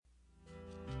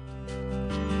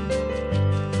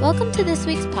Welcome to this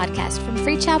week's podcast from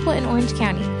Free Chapel in Orange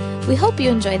County. We hope you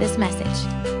enjoy this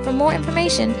message. For more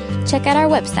information, check out our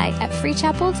website at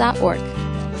freechapel.org.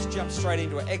 Let's jump straight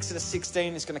into it. Exodus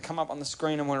 16 is going to come up on the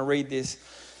screen. I want to read this.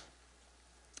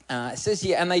 It says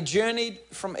here, and they journeyed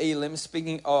from Elim,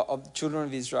 speaking of the children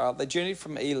of Israel, they journeyed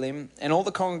from Elim, and all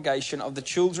the congregation of the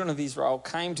children of Israel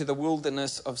came to the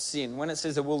wilderness of Sin. When it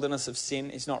says the wilderness of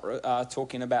Sin, it's not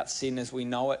talking about sin as we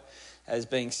know it, as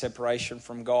being separation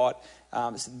from God.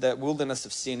 The wilderness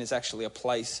of Sin is actually a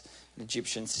place, an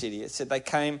Egyptian city. It said they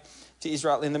came to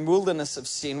Israel in the wilderness of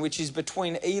Sin, which is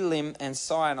between Elim and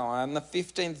Sinai, on the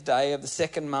 15th day of the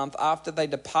second month after they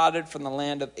departed from the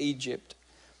land of Egypt.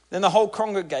 Then the whole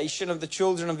congregation of the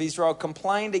children of Israel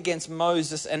complained against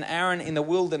Moses and Aaron in the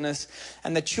wilderness.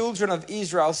 And the children of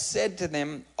Israel said to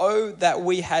them, "Oh, that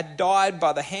we had died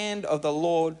by the hand of the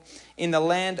Lord in the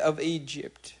land of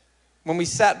Egypt, when we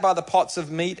sat by the pots of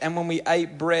meat and when we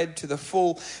ate bread to the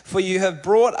full. For you have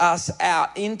brought us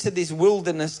out into this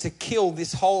wilderness to kill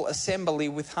this whole assembly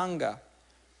with hunger."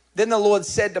 Then the Lord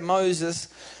said to Moses,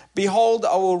 "Behold,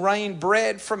 I will rain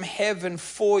bread from heaven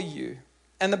for you.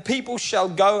 And the people shall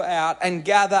go out and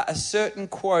gather a certain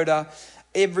quota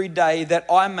every day, that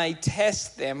I may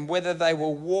test them whether they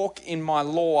will walk in my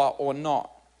law or not.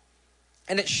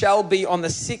 And it shall be on the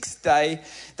 6th day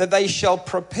that they shall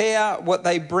prepare what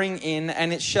they bring in,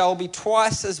 and it shall be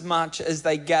twice as much as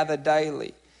they gather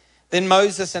daily." Then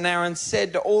Moses and Aaron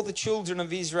said to all the children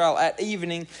of Israel at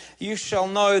evening, "You shall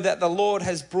know that the Lord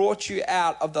has brought you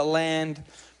out of the land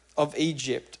of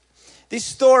Egypt." This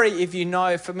story, if you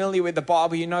know, familiar with the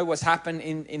Bible, you know what's happened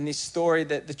in this story,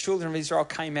 that the children of Israel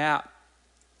came out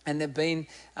and they've been,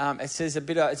 it says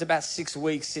it's about 6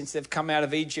 weeks since they've come out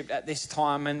of Egypt at this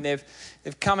time, and they've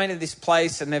come into this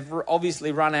place and they've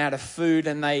obviously run out of food,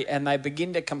 and they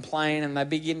begin to complain and they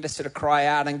begin to sort of cry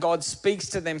out, and God speaks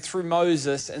to them through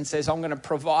Moses and says, "I'm going to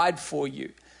provide for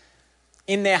you."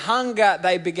 In their hunger,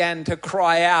 they began to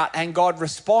cry out, and God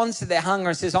responds to their hunger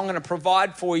and says, "I'm going to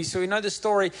provide for you." So we know the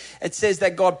story. It says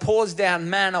that God pours down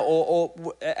manna, or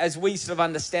as we sort of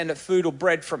understand it, food or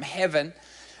bread from heaven,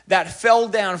 that fell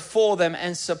down for them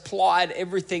and supplied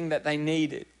everything that they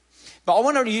needed. But I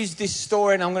want to use this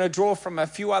story, and I'm going to draw from a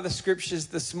few other scriptures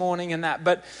this morning and that.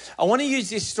 But I want to use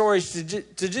this story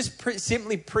to just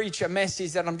simply preach a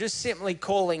message that I'm just simply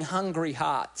calling hungry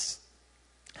hearts.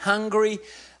 Hungry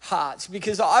hearts,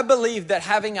 because I believe that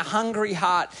having a hungry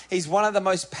heart is one of the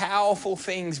most powerful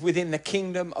things within the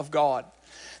kingdom of God.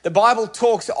 The Bible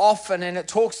talks often, and it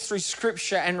talks through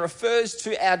scripture and refers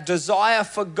to our desire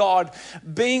for God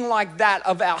being like that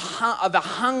of a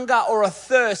hunger or a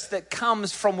thirst that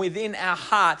comes from within our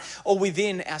heart or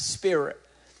within our spirit.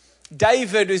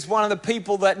 David is one of the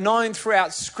people that known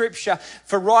throughout scripture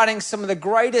for writing some of the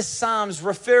greatest psalms,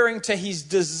 referring to his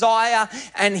desire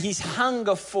and his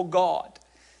hunger for God.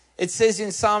 It says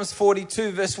in Psalms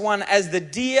 42 verse 1, "As the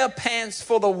deer pants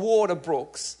for the water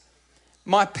brooks,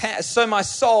 so my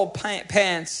soul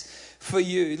pants for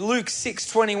you." Luke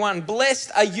 6:21, "Blessed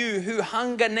are you who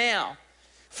hunger now,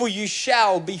 for you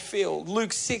shall be filled."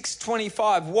 Luke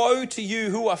 6:25, "Woe to you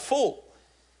who are full,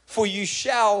 for you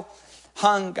shall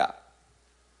hunger."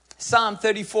 Psalm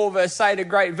 34 verse 8, a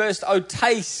great verse, "Oh,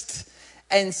 taste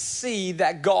and see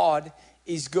that God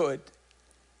is good."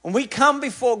 When we come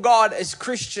before God as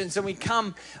Christians and we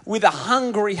come with a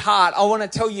hungry heart, I want to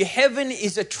tell you, heaven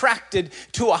is attracted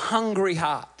to a hungry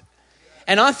heart.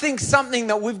 And I think something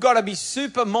that we've got to be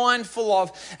super mindful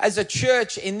of as a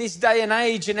church in this day and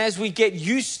age, and as we get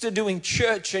used to doing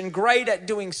church and great at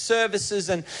doing services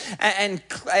and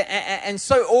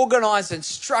so organized and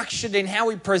structured in how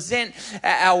we present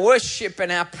our worship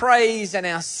and our praise and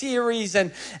our series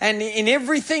and in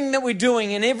everything that we're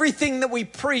doing and everything that we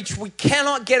preach, we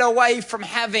cannot get away from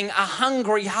having a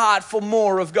hungry heart for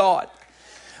more of God.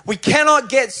 We cannot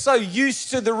get so used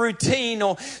to the routine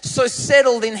or so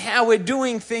settled in how we're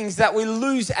doing things that we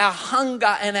lose our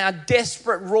hunger and our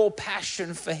desperate raw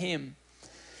passion for Him.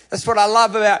 That's what I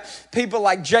love about people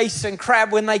like Jason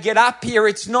Crabb. When they get up here,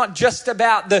 it's not just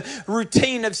about the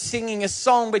routine of singing a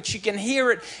song, but you can hear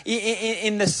it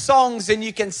in the songs and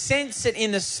you can sense it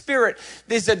in the spirit.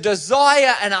 There's a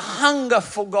desire and a hunger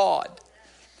for God.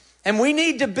 And we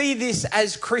need to be this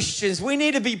as Christians. We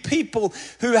need to be people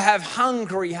who have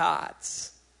hungry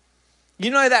hearts. You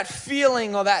know that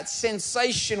feeling or that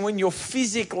sensation when you're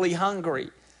physically hungry.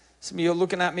 Some of you are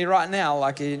looking at me right now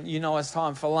like you know it's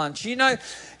time for lunch. You know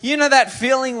that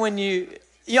feeling when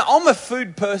I'm a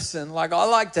food person. Like I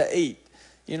like to eat.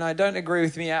 Don't agree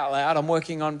with me out loud. I'm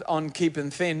working on keeping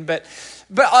thin, but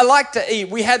I like to eat.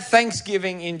 We had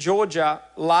Thanksgiving in Georgia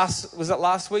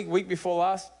week before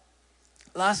last?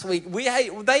 last week,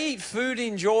 they eat food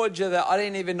in Georgia that I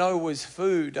didn't even know was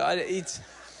food.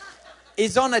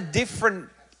 It's on a different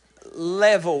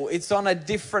level. It's on a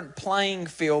different playing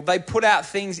field. They put out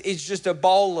things, it's just a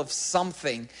bowl of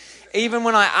something. Even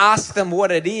when I ask them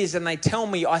what it is and they tell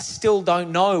me, I still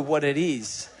don't know what it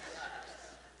is.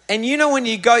 And you know when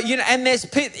you go, and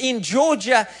in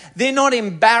Georgia, they're not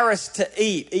embarrassed to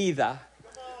eat either.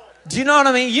 Do you know what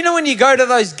I mean? You know when you go to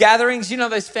those gatherings,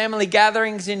 those family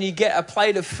gatherings, and you get a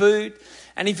plate of food,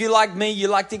 and if you're like me, you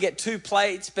like to get 2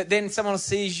 plates, but then someone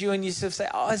sees you and you sort of say,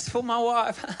 oh, it's for my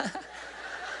wife.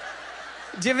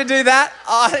 Do you ever do that?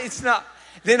 Oh, it's not.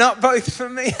 They're not both for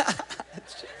me.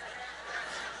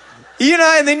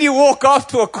 And then you walk off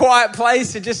to a quiet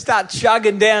place and just start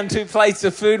chugging down 2 plates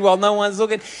of food while no one's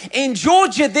looking. In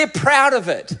Georgia, they're proud of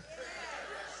it.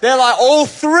 They're like, all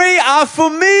 3 are for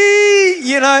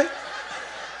me, And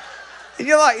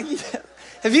you're like,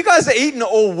 have you guys eaten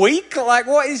all week? Like,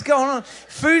 what is going on?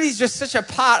 Food is just such a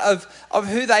part of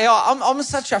who they are. I'm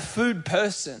such a food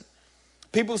person.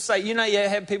 People say, you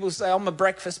have people say, I'm a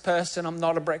breakfast person. I'm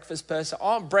not a breakfast person.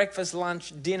 I'm a breakfast,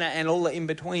 lunch, dinner, and all the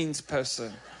in-betweens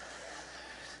person.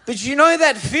 But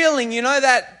that feeling,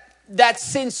 that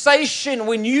sensation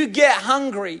when you get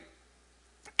hungry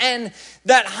and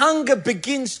that hunger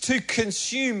begins to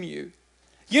consume you.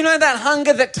 That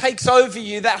hunger that takes over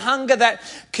you, that hunger that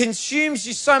consumes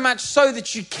you so much so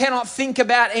that you cannot think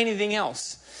about anything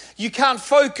else. You can't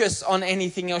focus on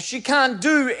anything else. You can't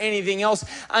do anything else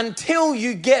until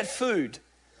you get food.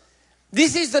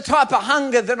 This is the type of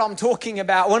hunger that I'm talking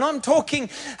about. When I'm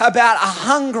talking about a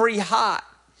hungry heart,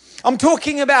 I'm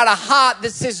talking about a heart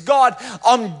that says, God,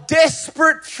 I'm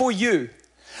desperate for you.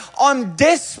 I'm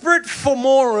desperate for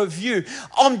more of you.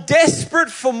 I'm desperate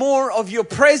for more of your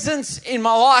presence in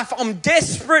my life. I'm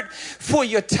desperate for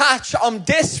your touch. I'm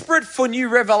desperate for new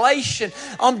revelation.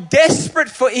 I'm desperate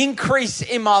for increase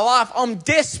in my life. I'm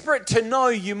desperate to know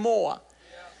you more.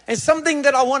 And something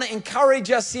that I want to encourage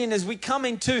us in as we come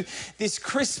into this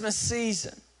Christmas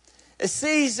season, a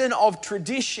season of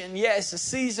tradition, yes, a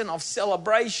season of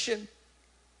celebration,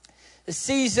 a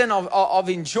season of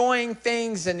enjoying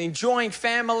things and enjoying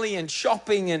family and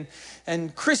shopping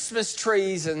and Christmas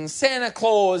trees and Santa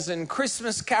Claus and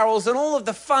Christmas carols and all of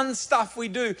the fun stuff we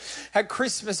do at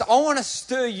Christmas. I want to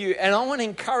stir you and I want to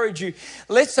encourage you.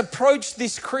 Let's approach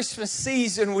this Christmas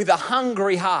season with a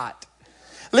hungry heart.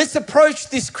 Let's approach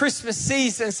this Christmas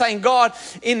season saying, God,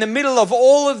 in the middle of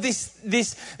all of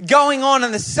this going on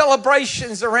and the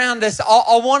celebrations around us,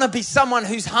 I want to be someone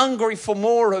who's hungry for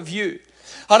more of you.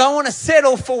 I don't want to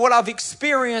settle for what I've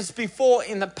experienced before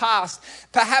in the past.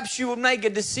 Perhaps you will make a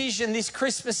decision this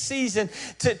Christmas season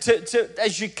to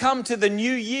as you come to the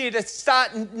new year, to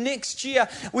start next year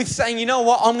with saying, you know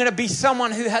what, I'm going to be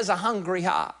someone who has a hungry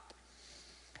heart.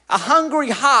 A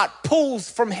hungry heart pulls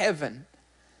from heaven.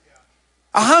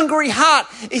 A hungry heart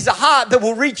is a heart that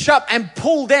will reach up and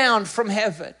pull down from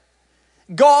heaven.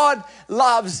 God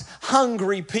loves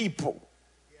hungry people.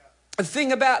 The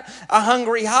thing about a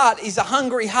hungry heart is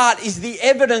the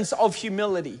evidence of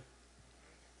humility.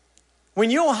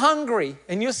 When you're hungry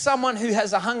and you're someone who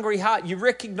has a hungry heart, you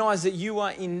recognize that you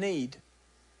are in need.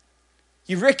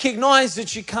 You recognize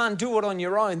that you can't do it on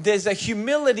your own. There's a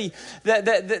humility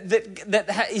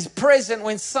that is present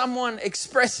when someone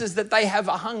expresses that they have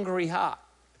a hungry heart.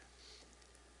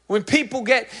 When people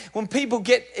get,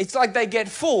 it's like they get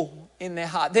full in their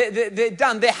heart. They're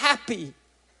done. They're happy.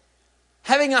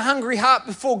 Having a hungry heart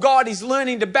before God is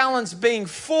learning to balance being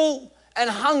full and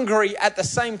hungry at the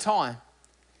same time.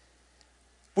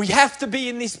 We have to be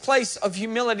in this place of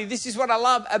humility. This is what I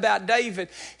love about David.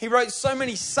 He wrote so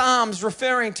many psalms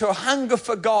referring to a hunger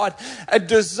for God, a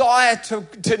desire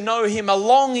to know him, a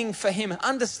longing for him.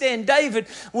 Understand, David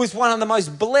was one of the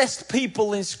most blessed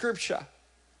people in Scripture.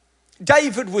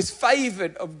 David was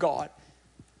favored of God.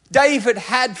 David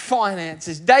had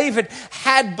finances. David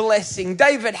had blessing.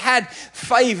 David had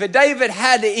favor. David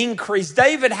had increase.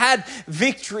 David had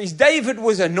victories. David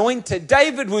was anointed.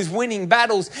 David was winning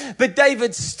battles. But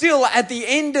David still, at the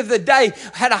end of the day,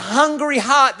 had a hungry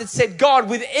heart that said, God,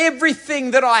 with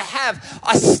everything that I have,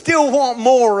 I still want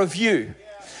more of you.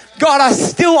 God,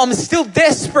 I'm still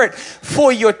desperate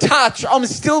for your touch. I'm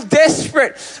still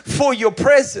desperate for your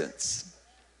presence.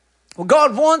 Well,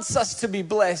 God wants us to be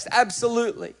blessed.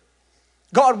 Absolutely.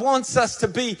 God wants us to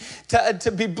be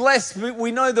blessed.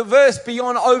 We know the verse,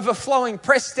 beyond overflowing,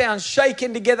 pressed down,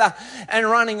 shaken together and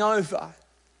running over.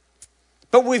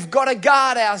 But we've got to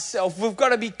guard ourselves. We've got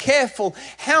to be careful.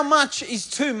 How much is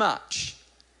too much?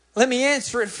 Let me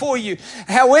answer it for you.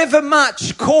 However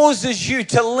much causes you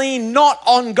to lean not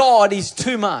on God is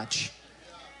too much.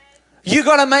 You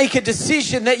got to make a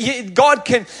decision that God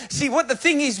can see. What the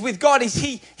thing is with God is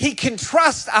he can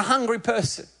trust a hungry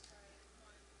person.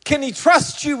 Can he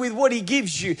trust you with what he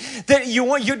gives you? That you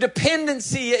want your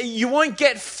dependency, you won't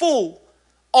get full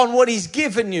on what he's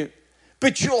given you,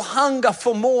 but you'll hunger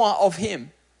for more of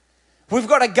him. We've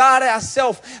got to guard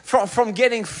ourselves from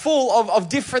getting full of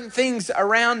different things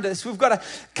around us. We've got to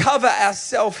cover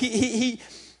ourselves.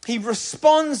 He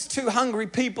responds to hungry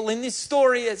people. In this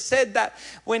story, it said that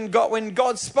when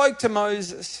God spoke to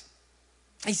Moses,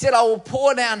 he said, I will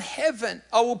pour down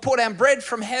bread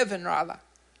from heaven, rather.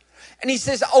 And he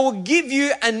says, I will give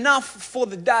you enough for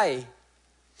the day.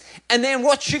 And then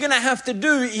what you're going to have to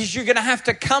do is you're going to have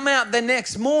to come out the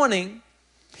next morning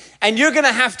and you're going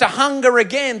to have to hunger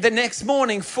again the next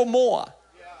morning for more.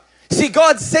 Yeah. See,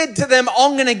 God said to them,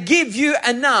 I'm going to give you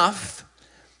enough,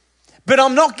 but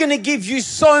I'm not going to give you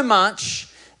so much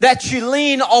that you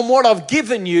lean on what I've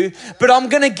given you, but I'm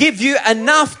going to give you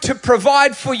enough to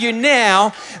provide for you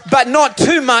now, but not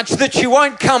too much that you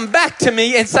won't come back to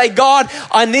me and say, God,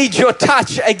 I need your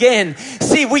touch again.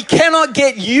 See, we cannot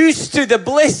get used to the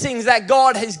blessings that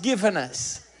God has given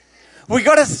us. We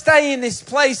got to stay in this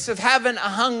place of having a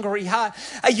hungry heart.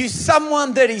 Are you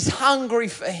someone that is hungry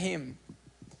for him?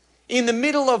 In the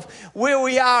middle of where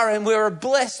we are, and we're a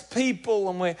blessed people,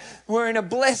 and we're in a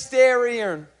blessed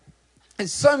area, and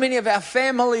so many of our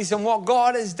families and what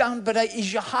God has done, but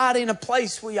is your heart in a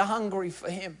place where you're hungry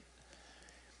for him?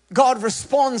 God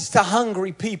responds to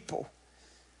hungry people.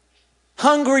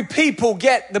 Hungry people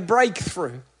get the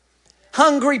breakthrough.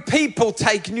 Hungry people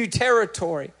take new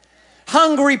territory.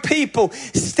 Hungry people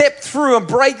step through and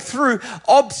break through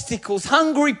obstacles.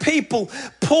 Hungry people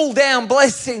pull down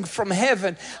blessing from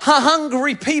heaven.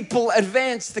 Hungry people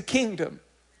advance the kingdom.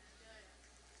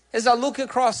 As I look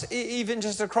across, even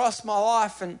just across my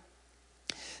life and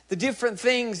the different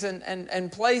things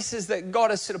and places that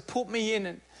God has sort of put me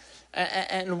in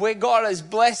and where God has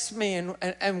blessed me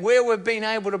and where we've been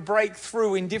able to break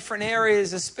through in different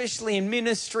areas, especially in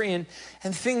ministry and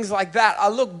things like that, I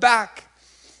look back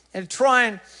and try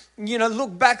and,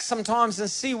 look back sometimes and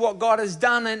see what God has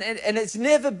done. And it's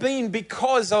never been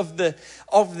because of the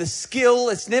skill.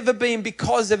 It's never been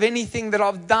because of anything that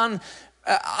I've done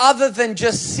other than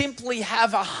just simply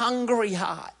have a hungry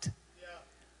heart. Yeah.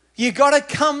 You got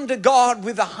to come to God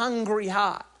with a hungry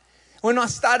heart. When I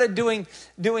started doing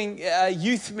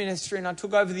youth ministry, and I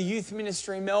took over the youth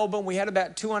ministry in Melbourne, we had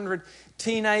about 200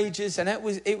 teenagers, and it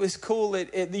was cool.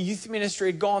 The youth ministry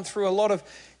had gone through a lot of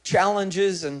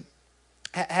challenges and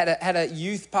had a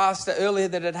youth pastor earlier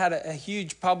that had a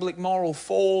huge public moral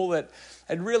fall that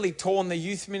had really torn the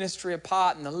youth ministry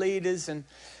apart and the leaders. And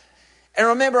I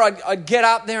remember I'd get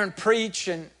up there and preach,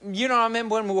 and I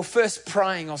remember when we were first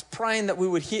praying, I was praying that we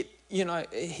would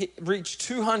reach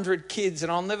 200 kids,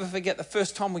 and I'll never forget the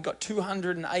first time we got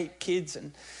 208 kids,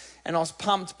 and I was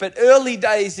pumped. But early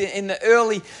days, in the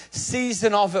early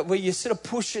season of it, where you're sort of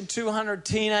pushing 200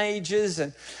 teenagers,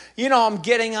 and I'm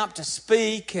getting up to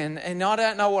speak, and I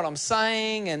don't know what I'm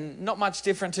saying, and not much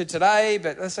different to today,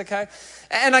 but that's okay.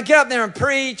 And I get up there and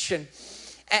preach,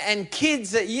 and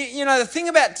kids, the thing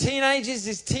about teenagers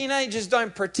is teenagers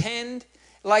don't pretend.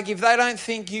 Like if they don't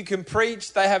think you can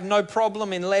preach, they have no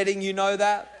problem in letting you know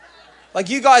that. Like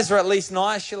you guys are at least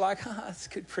nice. You're like, that's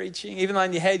good preaching. Even though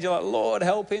in your head you're like, Lord,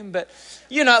 help him. But,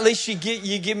 at least you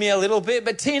give me a little bit.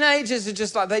 But teenagers are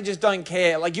just like, they just don't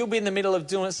care. Like you'll be in the middle of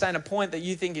saying a point that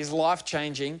you think is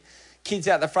life-changing. Kids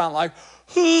out the front like,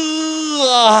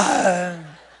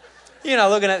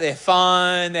 looking at their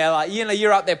phone. They're like,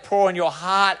 you're up there pouring your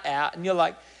heart out. And you're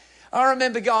like, I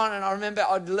remember going and I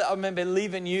remember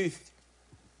leaving youth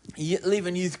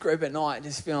group at night,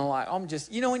 just feeling like I'm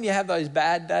just, when you have those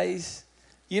bad days,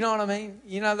 you know what I mean?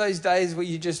 Those days where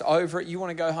you're just over it, you want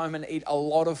to go home and eat a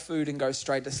lot of food and go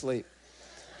straight to sleep.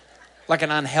 Like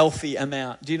an unhealthy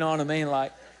amount. Do you know what I mean?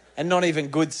 Like, and not even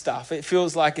good stuff. It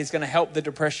feels like it's going to help the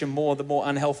depression more the more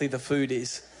unhealthy the food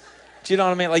is. Do you know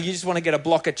what I mean? Like you just want to get a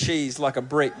block of cheese like a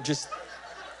brick, just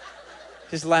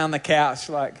lay on the couch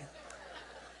like,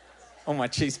 all my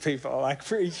cheese people are like,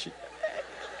 preach.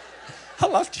 I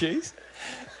love cheese.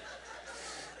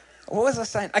 What was I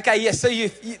saying? Okay, yeah, so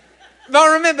youth.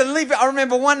 I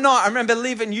remember one night, I remember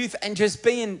leaving youth and just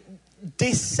being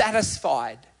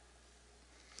dissatisfied.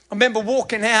 I remember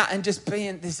walking out and just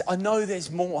being this, I know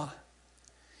there's more.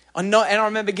 And I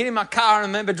remember getting in my car and I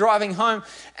remember driving home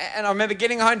and I remember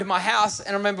getting home to my house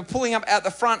and I remember pulling up out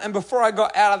the front, and before I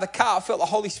got out of the car, I felt the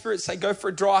Holy Spirit say, go for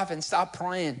a drive and start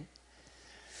praying.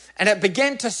 And it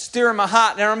began to stir in my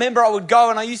heart. And I remember I would go,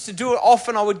 and I used to do it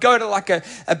often. I would go to like a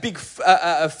big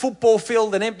football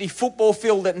field, an empty football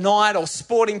field at night, or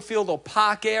sporting field or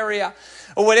park area,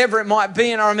 or whatever it might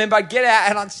be. And I remember I'd get out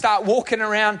and I'd start walking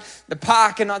around the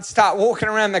park, and I'd start walking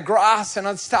around the grass, and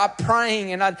I'd start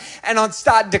praying, and I'd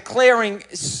start declaring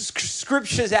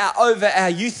scriptures out over our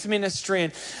youth ministry,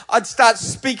 and I'd start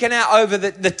speaking out over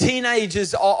the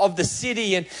teenagers of the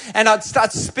city, and I'd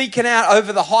start speaking out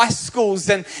over the high schools,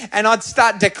 and I'd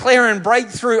start declaring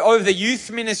breakthrough over the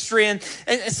youth ministry. And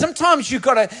sometimes you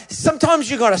gotta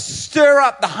stir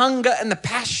up the hunger and the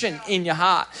passion in your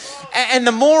heart. And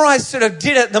the more I sort of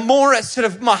did it, the more it sort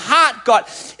of, my heart got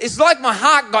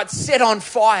set on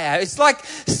fire. It's like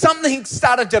something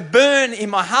started to burn in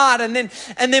my heart. And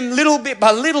then little bit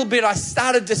by little bit, I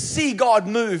started to see God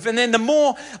move. And then the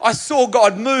more I saw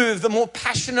God move, the more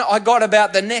passionate I got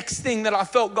about the next thing that I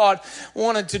felt God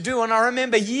wanted to do. And I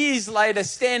remember years later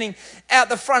standing out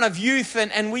the front of youth,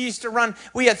 and we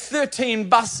had 13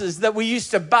 buses that we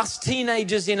used to bus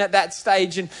teenagers in at that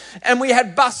stage. And we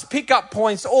had bus pickup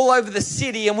points all over the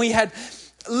city, and we had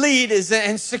leaders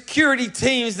and security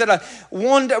teams that are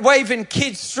waving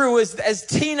kids through as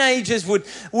teenagers would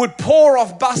pour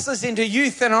off buses into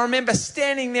youth. And I remember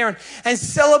standing there and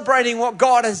celebrating what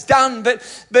God has done. But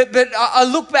I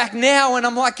look back now and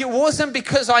I'm like, it wasn't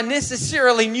because I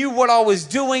necessarily knew what I was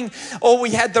doing, or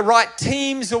we had the right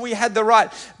teams, or we had the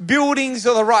right buildings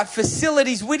or the right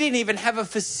facilities. We didn't even have a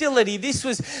facility.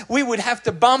 We would have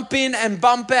to bump in and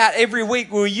bump out every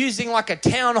week. We were using like a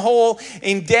town hall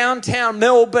in downtown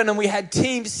Melbourne, and we had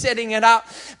teams setting it up.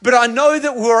 But I know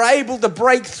that we were able to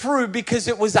break through because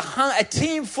it was a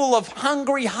team full of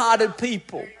hungry-hearted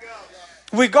people.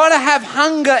 We've got to have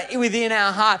hunger within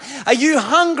our heart. Are you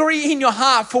hungry in your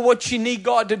heart for what you need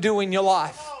God to do in your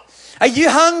life? Are you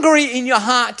hungry in your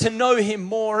heart to know Him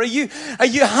more? Are you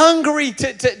hungry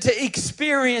to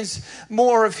experience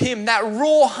more of Him? That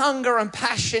raw hunger and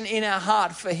passion in our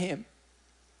heart for Him.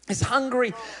 It's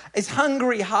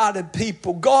hungry-hearted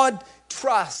people. God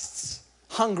trusts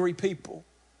hungry people.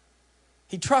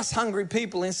 He trusts hungry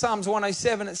people. In Psalms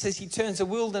 107, it says He turns the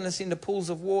wilderness into pools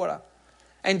of water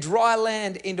and dry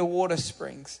land into water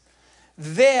springs.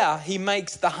 There He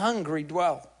makes the hungry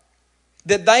dwell,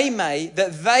 that they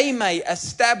may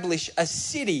establish a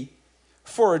city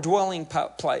for a dwelling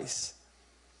place.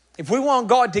 If we want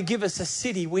God to give us a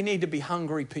city, we need to be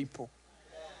hungry people.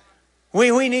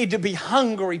 We need to be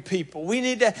hungry people. We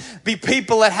need to be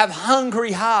people that have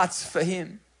hungry hearts for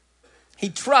Him. He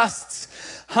trusts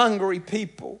hungry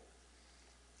people.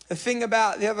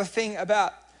 The other thing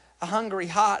about a hungry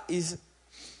heart is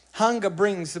hunger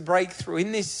brings the breakthrough.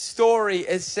 In this story,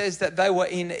 it says that they were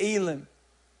in Elim.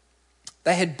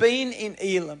 They had been in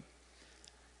Elim,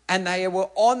 and they were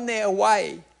on their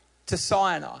way to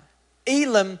Sinai.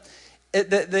 Elim,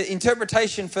 the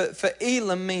interpretation for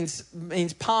Elim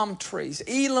means palm trees.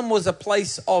 Elim was a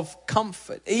place of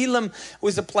comfort. Elim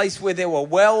was a place where there were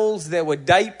wells, there were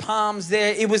date palms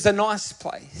there. It was a nice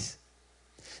place.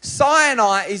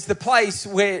 Sinai is the place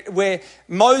where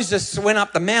Moses went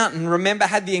up the mountain, remember,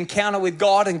 had the encounter with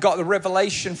God and got the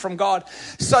revelation from God.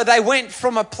 So they went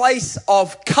from a place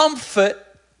of comfort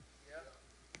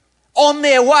on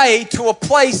their way to a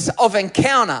place of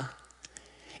encounter.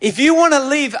 If you want to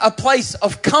leave a place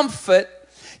of comfort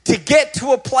to get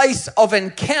to a place of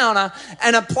encounter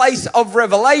and a place of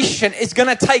revelation, it's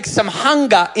going to take some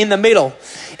hunger in the middle.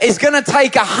 It's going to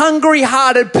take a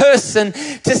hungry-hearted person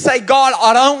to say, God,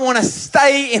 I don't want to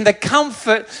stay in the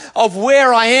comfort of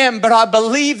where I am, but I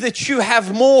believe that you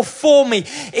have more for me.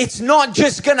 It's not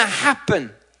just going to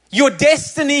happen. Your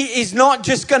destiny is not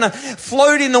just going to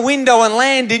float in the window and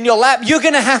land in your lap. You're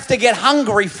going to have to get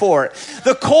hungry for it.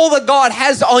 The call that God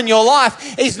has on your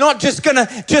life is not just going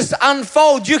to just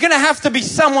unfold. You're going to have to be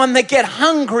someone that get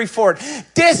hungry for it,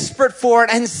 desperate for it,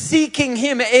 and seeking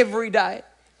Him every day.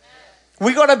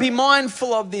 We got to be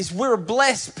mindful of this. We're a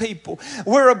blessed people.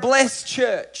 We're a blessed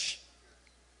church.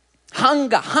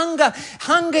 Hunger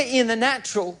in the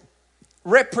natural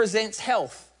represents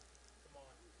health.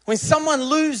 When someone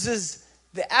loses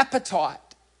the appetite,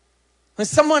 when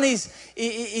someone is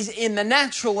in the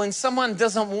natural and someone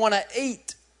doesn't want to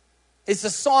eat, it's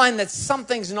a sign that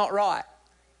something's not right.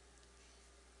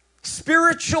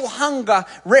 Spiritual hunger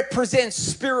represents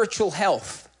spiritual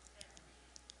health.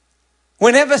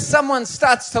 Whenever someone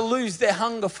starts to lose their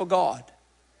hunger for God,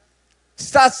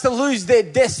 starts to lose their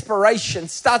desperation,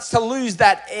 starts to lose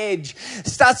that edge,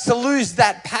 starts to lose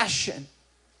that passion,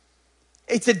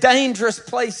 it's a dangerous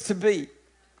place to be.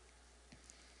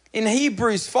 In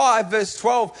Hebrews 5 verse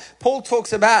 12, Paul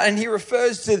talks about, and he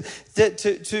refers to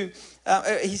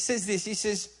he says this, he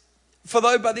says, For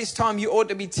though by this time you ought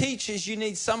to be teachers, you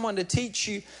need someone to teach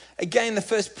you again the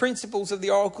first principles of the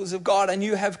oracles of God, and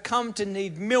you have come to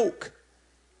need milk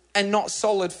and not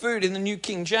solid food. In the New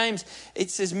King James, it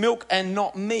says milk and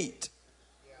not meat.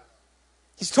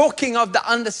 He's talking of the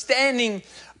understanding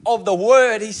of the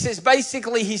word. He says,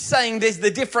 basically, he's saying there's the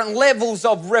different levels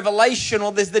of revelation,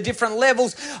 or there's the different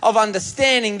levels of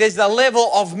understanding. There's the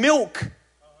level of milk,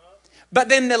 but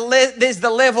then there's the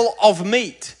level of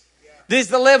meat. There's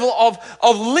the level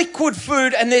of liquid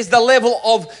food, and there's the level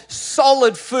of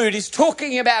solid food. He's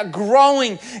talking about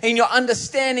growing in your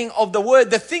understanding of the word.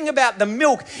 The thing about the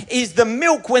milk is the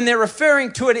milk, when they're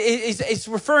referring to it, is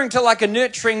referring to like a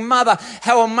nurturing mother,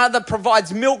 how a mother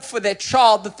provides milk for their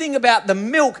child. The thing about the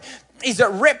milk is it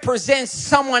represents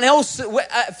someone else,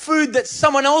 food that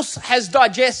someone else has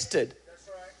digested.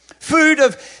 Food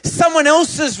of someone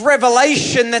else's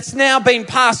revelation that's now been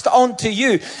passed on to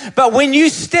you. But when you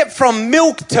step from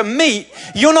milk to meat,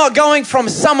 you're not going from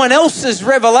someone else's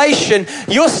revelation.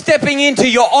 You're stepping into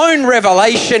your own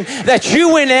revelation that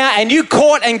you went out and you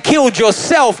caught and killed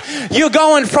yourself. You're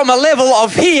going from a level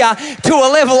of here to a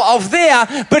level of there,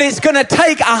 but it's going to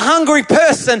take a hungry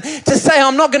person to say,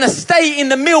 I'm not going to stay in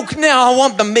the milk now, I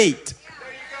want the meat.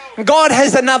 God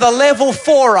has another level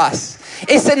for us.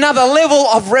 It's another level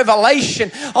of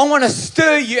revelation. I want to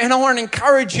stir you and I want to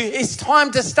encourage you. It's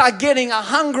time to start getting a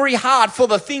hungry heart for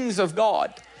the things of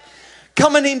God.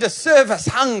 Coming into service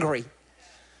hungry.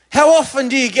 How often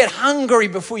do you get hungry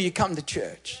before you come to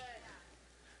church?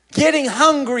 Getting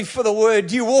hungry for the word.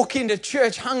 Do you walk into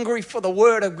church hungry for the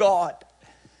word of God?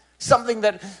 Something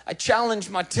that I challenged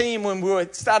my team when we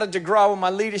started to grow in my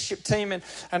leadership team,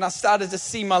 and I started to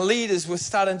see my leaders were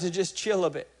starting to just chill a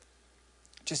bit.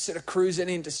 Just sort of cruising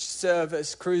into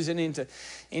service, cruising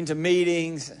into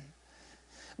meetings.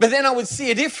 But then I would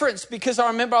see a difference, because I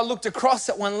remember I looked across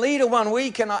at one leader one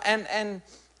week, and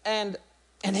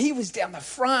he was down the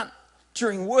front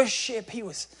during worship. He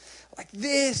was like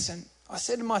this, and I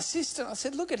said to my assistant, I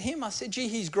said, look at him. I said, gee,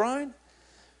 he's grown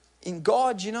in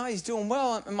God, you know, he's doing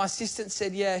well. And my assistant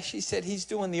said, yeah, she said, he's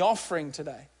doing the offering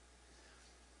today.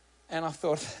 And I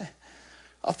thought,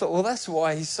 well, that's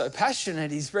why he's so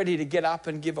passionate. He's ready to get up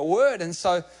and give a word. And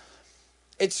so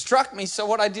it struck me. So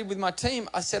what I did with my team,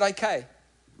 I said, okay,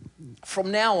 from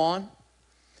now on,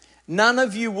 none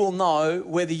of you will know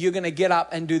whether you're going to get up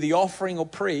and do the offering or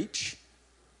preach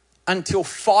until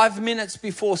 5 minutes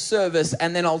before service,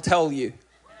 and then I'll tell you.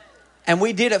 And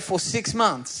we did it for 6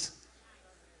 months.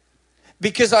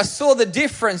 Because I saw the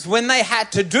difference when they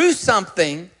had to do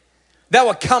something. They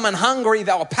were coming hungry.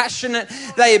 They were passionate.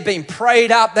 They had been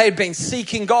prayed up. They had been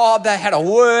seeking God. They had a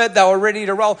word. They were ready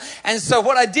to roll. And so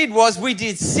what I did was we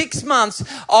did 6 months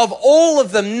of all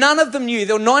of them. None of them knew.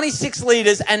 There were 96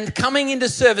 leaders, and coming into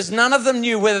service, none of them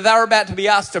knew whether they were about to be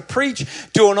asked to preach,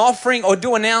 do an offering, or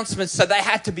do announcements. So they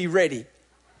had to be ready.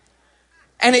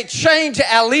 And it changed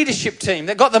our leadership team.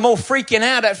 That got them all freaking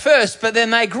out at first, but then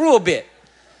they grew a bit.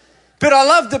 But I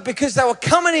loved it because they were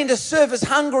coming into service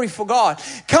hungry for God,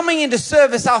 coming into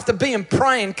service after being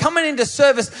praying, coming into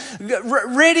service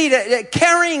ready to,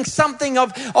 carrying something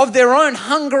of their own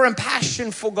hunger and passion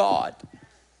for God.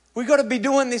 We've got to be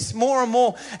doing this more and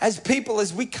more as people,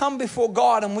 as we come before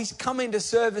God and we come into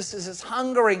services. It's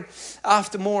hungering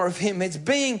after more of Him. It's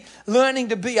learning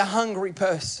to be a hungry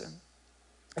person.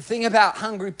 The thing about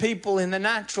hungry people in the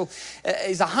natural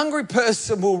is a hungry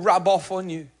person will rub off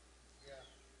on you.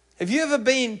 Have you ever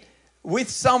been with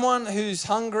someone who's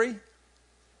hungry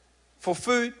for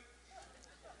food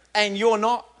and you're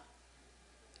not?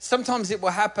 Sometimes it will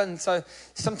happen. So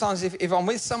sometimes if I'm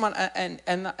with someone and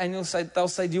they'll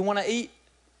say, do you want to eat?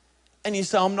 And you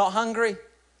say, I'm not hungry.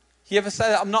 You ever say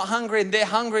that? I'm not hungry, and they're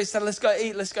hungry. So let's go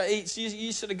eat. So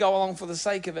you sort of go along for the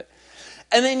sake of it.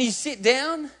 And then you sit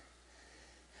down.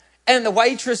 And the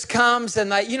waitress comes,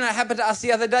 and it happened to us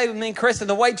the other day with me and Chris, and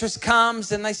the waitress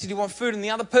comes and they say, do you want food? And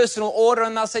the other person will order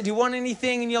and they'll say, do you want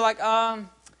anything? And you're like,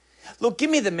 look,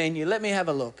 give me the menu. Let me have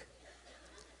a look.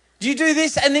 Do you do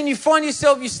this? And then you find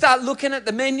yourself, you start looking at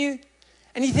the menu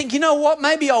and you think, you know what?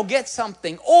 Maybe I'll get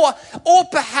something. Or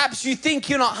perhaps you think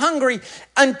you're not hungry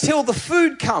until the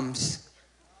food comes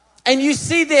and you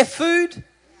see their food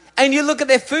and you look at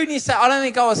their food and you say, I don't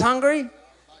think I was hungry.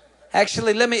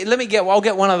 Actually, I'll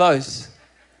get one of those.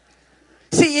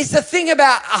 See, it's the thing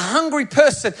about a hungry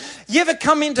person. You ever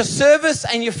come into service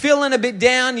and you're feeling a bit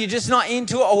down, you're just not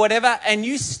into it or whatever, and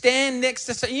you stand next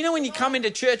to, when you come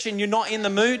into church and you're not in the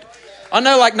mood? I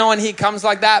know like no one here comes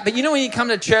like that, but when you come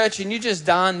to church and you're just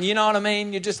done, you know what I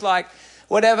mean? You're just like,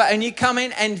 whatever, and you come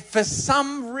in and for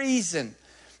some reason,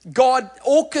 God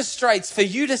orchestrates for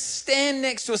you to stand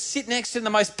next to or sit next to the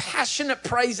most passionate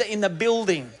praiser in the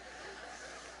building.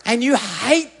 And you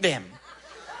hate them.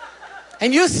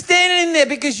 And you're standing there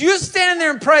because you're standing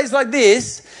there in praise like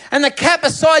this, and the cat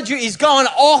beside you is going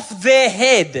off their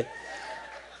head.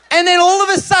 And then all of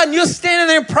a sudden you're standing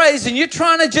there in praise and you're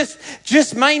trying to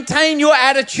just maintain your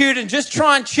attitude and just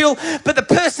try and chill. But the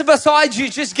person beside you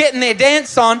is just getting their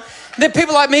dance on. There are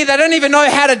people like me, they don't even know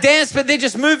how to dance, but they're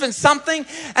just moving something.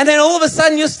 And then all of a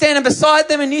sudden you're standing beside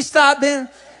them and you start being,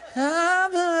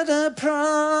 I've got a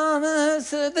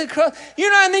promise of the cross.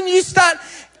 And then you start,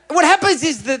 what happens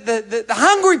is that the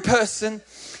hungry person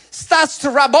starts to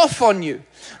rub off on you.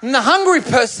 And the hungry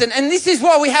person, and this is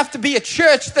why we have to be a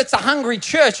church that's a hungry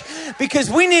church, because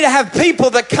we need to have people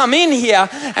that come in here,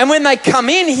 and when they come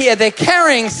in here, they're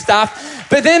carrying stuff,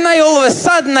 but then they all of a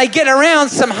sudden, they get around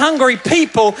some hungry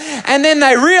people, and then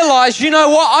they realize, you know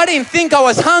what, I didn't think I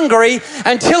was hungry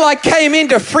until I came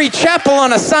into Free Chapel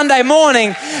on a Sunday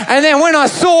morning, and then when I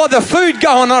saw the food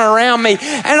going on around me,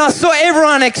 and I saw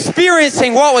everyone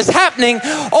experiencing what was happening,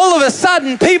 all of a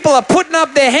sudden, people are putting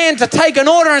up their hand to take an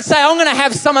order and say, I'm going to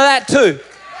have some of that too.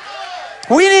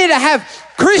 We need to have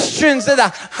Christians that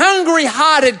are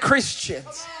hungry-hearted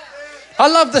Christians. I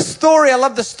love the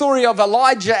story of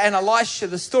Elijah and Elisha.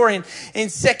 The story in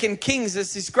 2 Kings.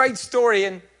 It's this great story,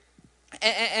 and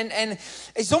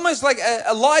it's almost like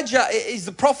Elijah is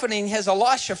the prophet, and he has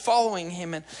Elisha following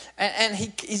him, and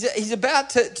he's about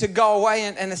to go away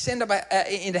and ascend up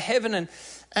into heaven,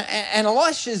 and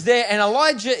Elisha's there, and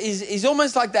Elijah is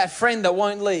almost like that friend that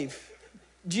won't leave.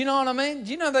 Do you know what I mean?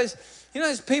 Do you know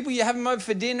those people you have them over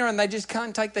for dinner and they just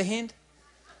can't take the hint?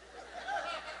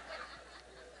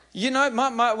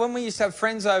 When we used to have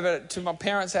friends over to my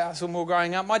parents' house when we were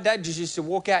growing up, my dad just used to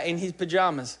walk out in his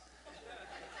pajamas.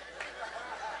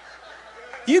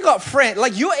 You got friends,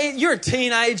 like you're a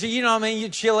teenager, you know what I mean? You're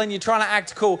chilling, you're trying to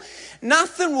act cool.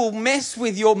 Nothing will mess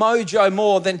with your mojo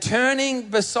more than turning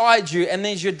beside you and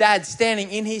there's your dad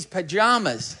standing in his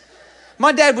pajamas.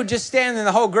 My dad would just stand in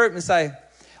the whole group and say,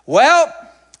 well,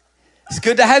 it's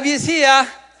good to have you here.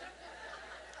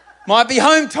 Might be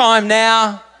home time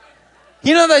now.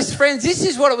 You know those friends, this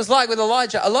is what it was like with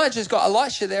Elijah. Elijah's got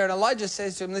Elisha there, and Elijah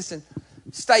says to him, listen,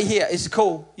 stay here. It's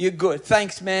cool. You're good.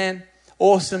 Thanks, man.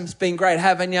 Awesome. It's been great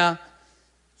having you.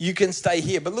 You can stay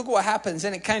here. But look what happens.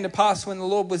 And it came to pass when the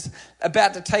Lord was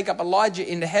about to take up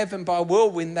Elijah into heaven by a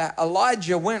whirlwind that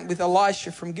Elijah went with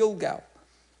Elisha from Gilgal.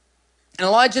 And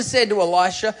Elijah said to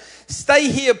Elisha, stay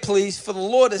here, please, for the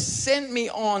Lord has sent me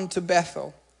on to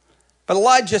Bethel. But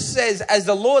Elijah says, as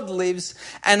the Lord lives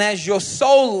and as your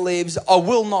soul lives, I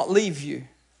will not leave you.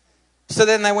 So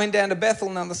then they went down to Bethel.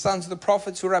 Now the sons of the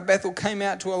prophets who were at Bethel came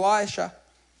out to Elisha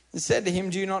and said to him,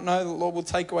 do you not know that the Lord will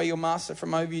take away your master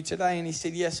from over you today? And he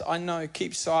said, yes, I know.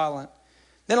 Keep silent.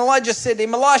 Then Elijah said to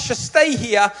him, Elisha, stay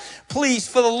here, please,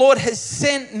 for the Lord has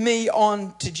sent me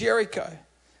on to Jericho.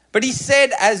 But he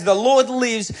said, as the Lord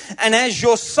lives and as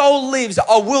your soul lives,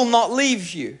 I will not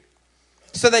leave you.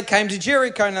 So they came to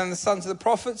Jericho, and the sons of the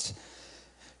prophets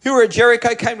who were at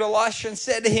Jericho came to Elisha and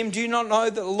said to him, do you not know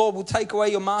that the Lord will take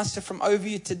away your master from over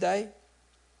you today?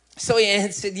 So he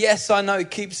answered, yes, I know,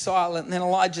 keep silent. And then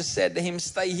Elijah said to him,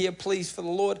 stay here, please, for the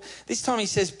Lord. This time he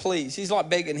says, please. He's like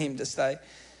begging him to stay.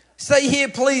 Stay here,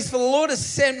 please, for the Lord has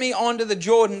sent me on to the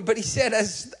Jordan. But he said,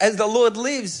 as the Lord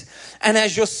lives and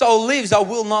as your soul lives, I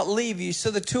will not leave you.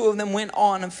 So the two of them went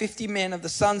on, and 50 men of the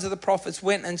sons of the prophets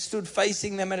went and stood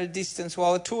facing them at a distance,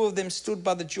 while the two of them stood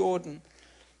by the Jordan.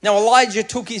 Now Elijah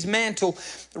took his mantle,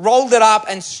 rolled it up,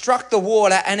 and struck the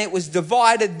water, and it was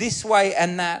divided this way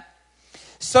and that,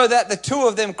 so that the two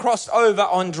of them crossed over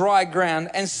on dry ground.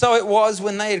 And so it was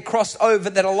when they had crossed over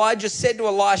that Elijah said to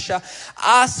Elisha,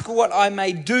 ask what I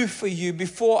may do for you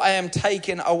before I am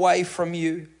taken away from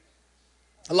you.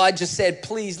 Elijah said,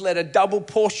 please let a double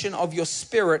portion of your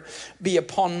spirit be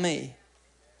upon me.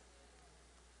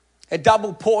 A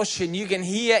double portion. You can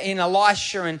hear in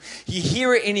Elisha, and you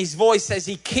hear it in his voice as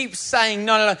he keeps saying,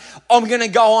 no, I'm going to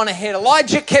go on ahead.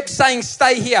 Elijah kept saying,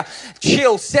 stay here,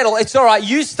 chill, settle. It's all right.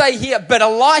 You stay here. But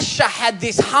Elisha had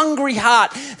this hungry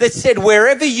heart that said,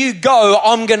 wherever you go,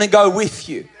 I'm going to go with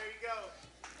you.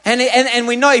 And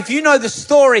we know, if you know the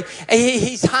story,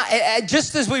 his heart,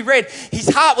 just as we read, his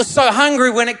heart was so hungry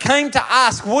when it came to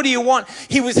ask, what do you want?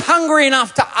 He was hungry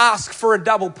enough to ask for a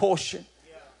double portion.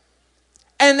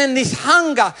 And then this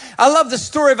hunger, I love the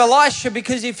story of Elisha,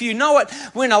 because if you know it,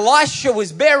 when Elisha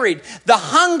was buried, the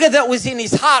hunger that was in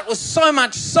his heart was so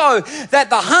much so that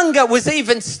the hunger was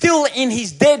even still in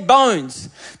his dead bones.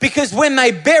 Because when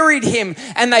they buried him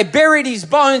and they buried his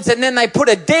bones and then they put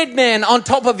a dead man on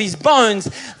top of his bones,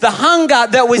 the hunger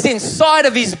that was inside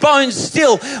of his bones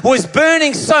still was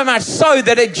burning so much so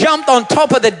that it jumped on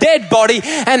top of the dead body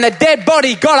and the dead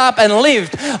body got up and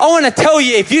lived. I want to tell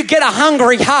you, if you get a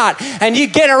hungry heart and you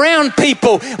get around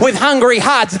people with hungry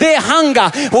hearts, their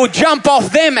hunger will jump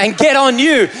off them and get on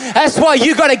you. That's why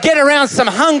you got to get around some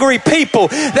hungry people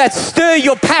that stir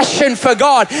your passion for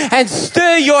God and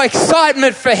stir your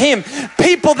excitement for him.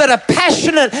 People that are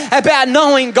passionate about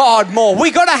knowing God more.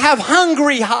 We got to have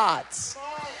hungry hearts.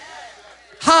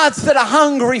 Hearts that are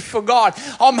hungry for God.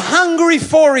 I'm hungry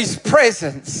for his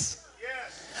presence.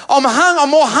 I'm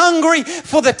more hungry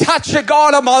for the touch of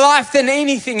God on my life than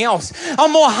anything else.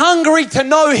 I'm more hungry to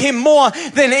know him more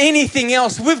than anything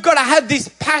else. We've got to have this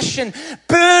passion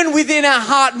burn within our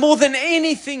heart more than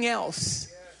anything else.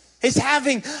 It's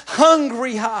having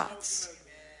hungry hearts.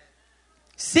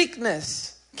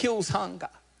 Sickness kills hunger.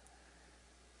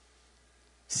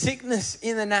 Sickness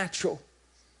in the natural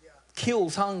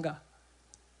kills hunger.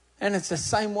 And it's the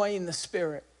same way in the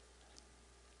spirit.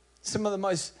 Some of the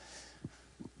most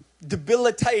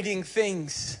debilitating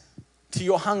things to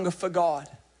your hunger for God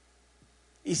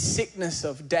is sickness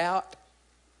of doubt,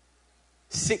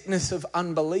 sickness of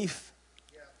unbelief,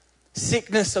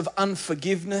 sickness of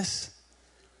unforgiveness.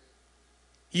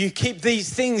 You keep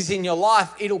these things in your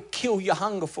life, it'll kill your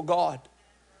hunger for God.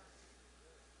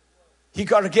 You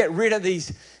got to get rid of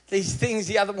these things.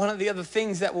 One of the other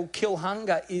things that will kill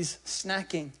hunger is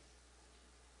snacking.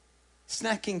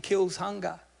 Snacking kills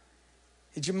hunger.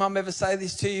 Did your mum ever say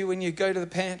this to you when you go to the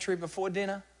pantry before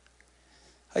dinner?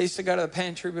 I used to go to the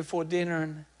pantry before dinner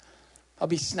and I'll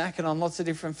be snacking on lots of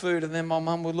different food, and then my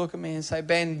mum would look at me and say,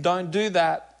 "Ben, don't do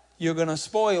that. You're going to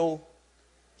spoil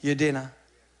your dinner."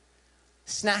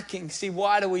 Snacking. See,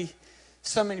 why there's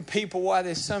so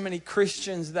many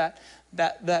Christians that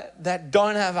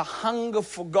don't have a hunger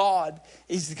for God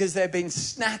is because they've been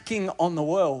snacking on the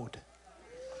world.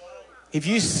 If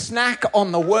you snack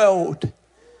on the world,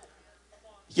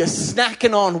 you're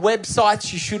snacking on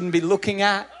websites you shouldn't be looking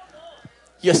at.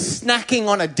 You're snacking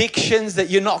on addictions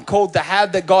that you're not called to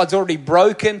have, that God's already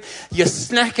broken. You're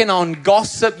snacking on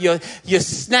gossip. You're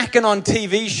snacking on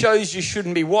TV shows you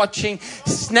shouldn't be watching.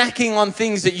 Snacking on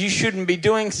things that you shouldn't be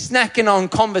doing. Snacking on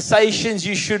conversations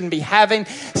you shouldn't be having.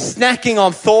 Snacking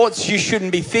on thoughts you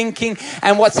shouldn't be thinking.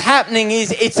 And what's happening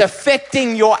is it's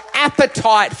affecting your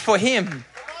appetite for him.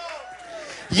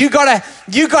 You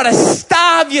gotta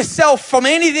starve yourself from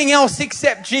anything else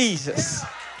except Jesus.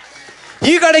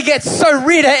 You got to get so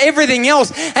rid of everything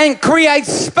else and create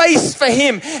space for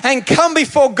him and come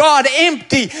before God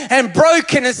empty and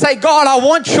broken and say, "God, I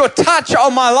want your touch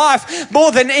on my life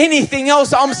more than anything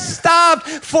else. I'm starved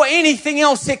for anything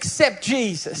else except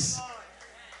Jesus."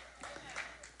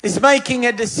 It's making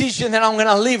a decision that I'm going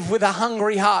to live with a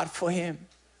hungry heart for him.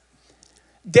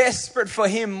 Desperate for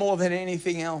him more than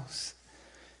anything else.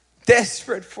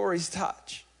 Desperate for his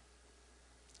touch.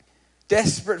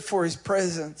 Desperate for his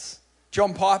presence.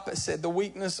 John Piper said the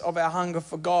weakness of our hunger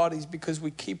for God is because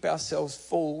we keep ourselves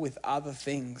full with other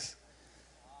things.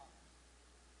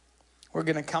 We're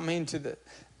going to come into the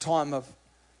time of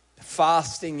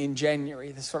fasting in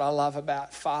January. That's what I love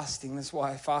about fasting. That's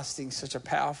why fasting is such a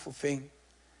powerful thing.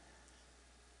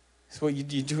 It's where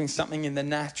you're doing something in the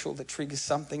natural that triggers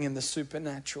something in the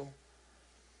supernatural.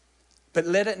 But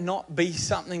let it not be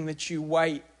something that you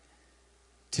wait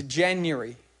to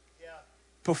January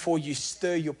before you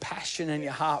stir your passion and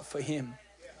your heart for him.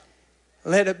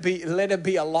 Let it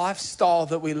be a lifestyle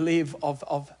that we live of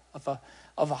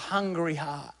a hungry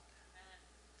heart.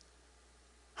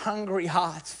 Hungry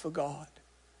hearts for God.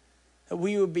 That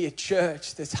we would be a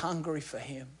church that's hungry for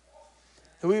him.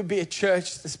 That we would be a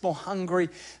church that's more hungry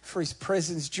for his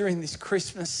presence during this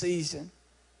Christmas season.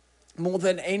 More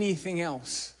than anything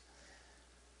else.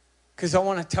 Because I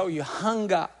want to tell you,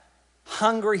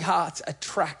 hungry hearts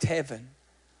attract heaven.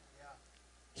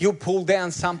 You'll pull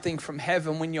down something from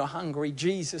heaven when you're hungry.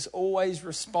 Jesus always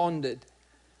responded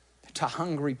to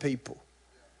hungry people.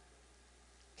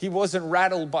 He wasn't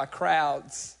rattled by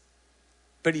crowds,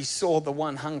 but he saw the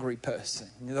one hungry person.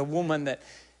 The woman that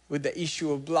with the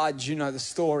issue of blood, you know the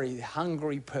story, the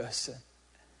hungry person.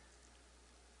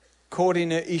 Caught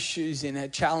in her issues, in her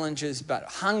challenges, but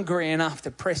hungry enough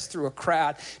to press through a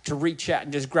crowd to reach out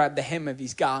and just grab the hem of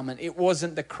his garment. It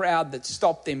wasn't the crowd that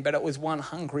stopped him, but it was one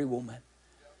hungry woman.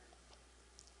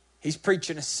 He's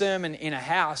preaching a sermon in a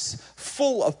house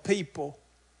full of people.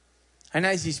 And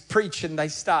as he's preaching,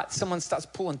 someone starts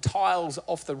pulling tiles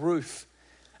off the roof.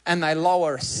 And they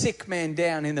lower a sick man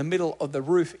down in the middle of the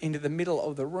roof into the middle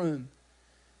of the room.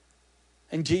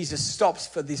 And Jesus stops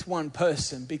for this one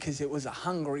person because it was a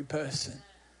hungry person.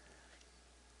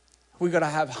 We've got to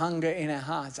have hunger in our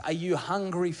hearts. Are you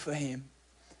hungry for him?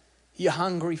 Are you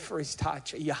hungry for his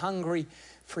touch? Are you hungry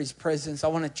for his presence? I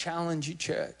want to challenge you,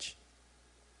 church.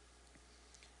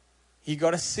 You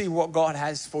got to see what God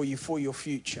has for you for your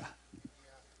future.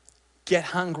 Get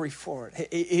hungry for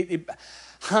it.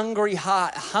 Hungry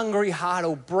heart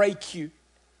will break you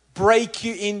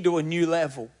into a new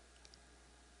level.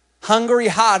 Hungry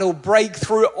heart will break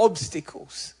through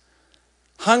obstacles.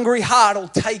 Hungry heart will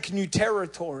take new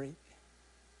territory.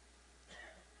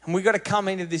 And we've got to come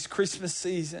into this Christmas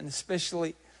season,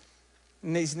 especially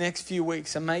in these next few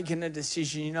weeks, and making a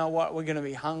decision. You know what? We're going to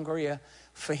be hungrier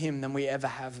for him than we ever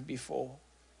have before.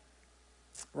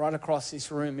 Right across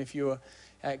this room, if you're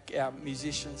our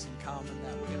musicians and Carmen,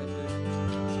 that we're going to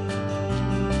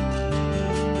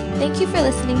do. Thank you for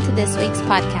listening to this week's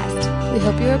podcast. We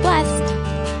hope you were blessed.